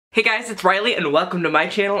Hey guys, it's Riley and welcome to my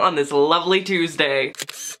channel on this lovely Tuesday.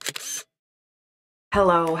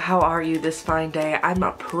 Hello, how are you this fine day? I'm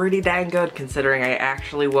pretty dang good considering I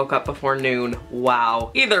actually woke up before noon.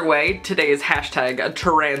 Wow. Either way, today's hashtag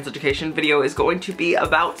trans education video is going to be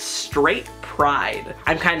about straight pride.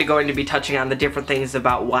 I'm kind of going to be touching on the different things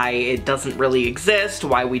about why it doesn't really exist,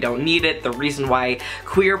 why we don't need it, the reason why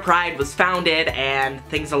queer pride was founded, and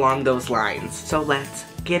things along those lines. So let's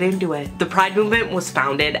get into it. The Pride movement was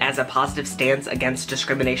founded as a positive stance against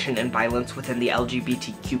discrimination and violence within the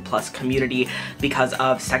LGBTQ+ community because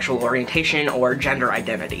of sexual orientation or gender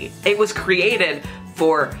identity. It was created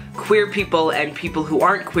for queer people and people who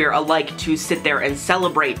aren't queer alike to sit there and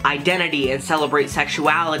celebrate identity and celebrate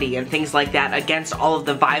sexuality and things like that against all of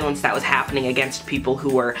the violence that was happening against people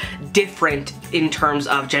who were different in terms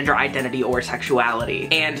of gender identity or sexuality.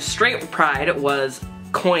 And straight pride was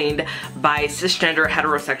coined by cisgender,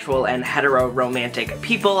 heterosexual, and heteroromantic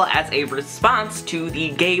people as a response to the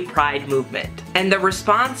gay pride movement. And the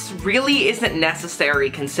response really isn't necessary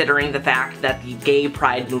considering the fact that the gay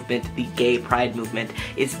pride movement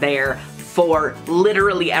is there for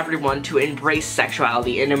literally everyone to embrace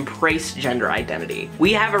sexuality and embrace gender identity.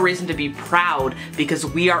 We have a reason to be proud because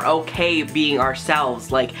we are okay being ourselves.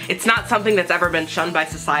 Like, it's not something that's ever been shunned by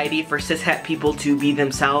society for cishet people to be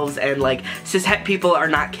themselves, and like, cishet people are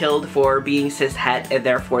not killed for being cishet and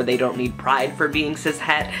therefore they don't need pride for being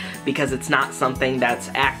cishet because it's not something that's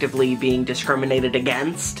actively being discriminated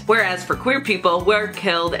against. Whereas for queer people, we're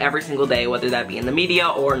killed every single day, whether that be in the media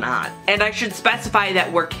or not. And I should specify that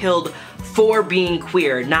we're killed for being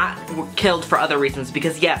queer, not killed for other reasons,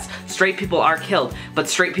 because yes, straight people are killed, but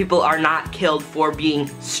straight people are not killed for being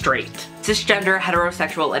straight. Cisgender,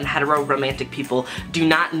 heterosexual, and heteroromantic people do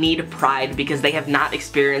not need pride because they have not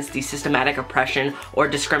experienced the systematic oppression or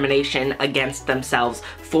discrimination against themselves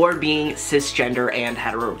for being cisgender and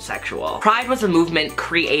heterosexual. Pride was a movement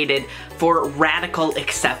created for radical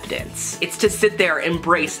acceptance. It's to sit there,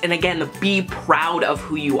 embrace, and again, be proud of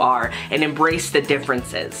who you are and embrace the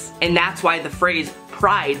differences. And that's why the phrase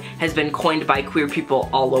pride has been coined by queer people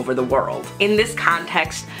all over the world. In this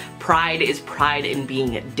context, pride is pride in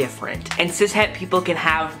being different. And cishet people can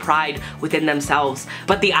have pride within themselves,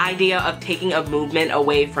 but the idea of taking a movement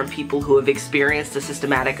away from people who have experienced the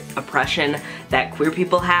systematic oppression that queer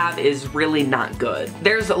people have is really not good.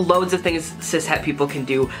 There's loads of things cishet people can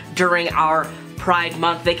do during our Pride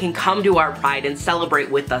Month. They can come to our Pride and celebrate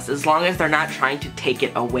with us as long as they're not trying to take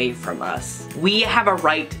it away from us. We have a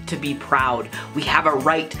right to be proud. We have a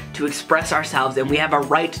right to express ourselves, and we have a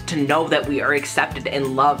right to know that we are accepted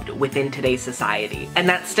and loved within today's society. And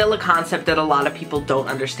that's still a concept that a lot of people don't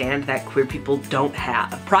understand, that queer people don't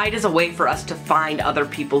have. Pride is a way for us to find other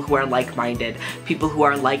people who are like-minded, people who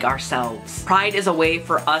are like ourselves. Pride is a way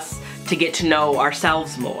for us to get to know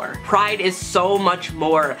ourselves more. Pride is so much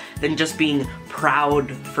more than just being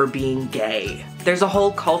proud for being gay. There's a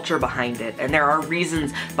whole culture behind it, and there are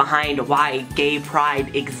reasons behind why gay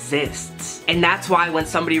pride exists. And that's why when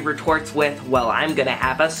somebody retorts with, well, I'm gonna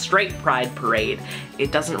have a straight pride parade,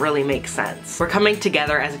 it doesn't really make sense. We're coming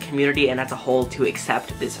together as a community and as a whole to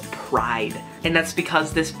accept this pride. And that's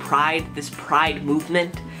because this pride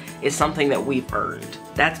movement is something that we've earned.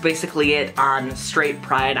 That's basically it on straight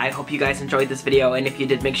pride. I hope you guys enjoyed this video, and if you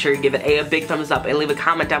did, make sure you give it a big thumbs up and leave a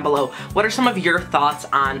comment down below. What are some of your thoughts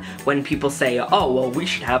on when people say, oh, well, we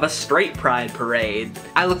should have a straight pride parade?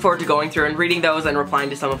 I look forward to going through and reading those and replying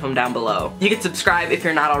to some of them down below. You can subscribe if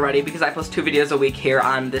you're not already because I post 2 videos a week here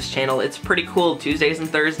on this channel. It's pretty cool, Tuesdays and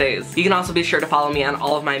Thursdays. You can also be sure to follow me on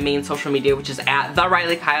all of my main social media, which is at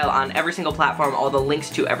 @TheRileyKyle on every single platform. All the links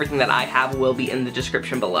to everything that I have will be in the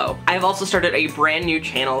description below. I have also started a brand new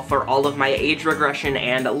channel for all of my age regression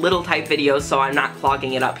and little type videos, so I'm not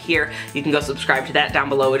clogging it up here. You can go subscribe to that down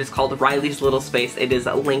below. It is called Riley's Little Space. It is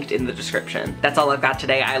linked in the description. That's all I've got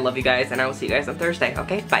today. I love you guys, and I will see you guys on Thursday.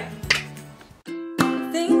 Okay, bye.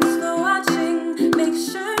 Thanks for watching. Make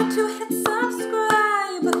sure to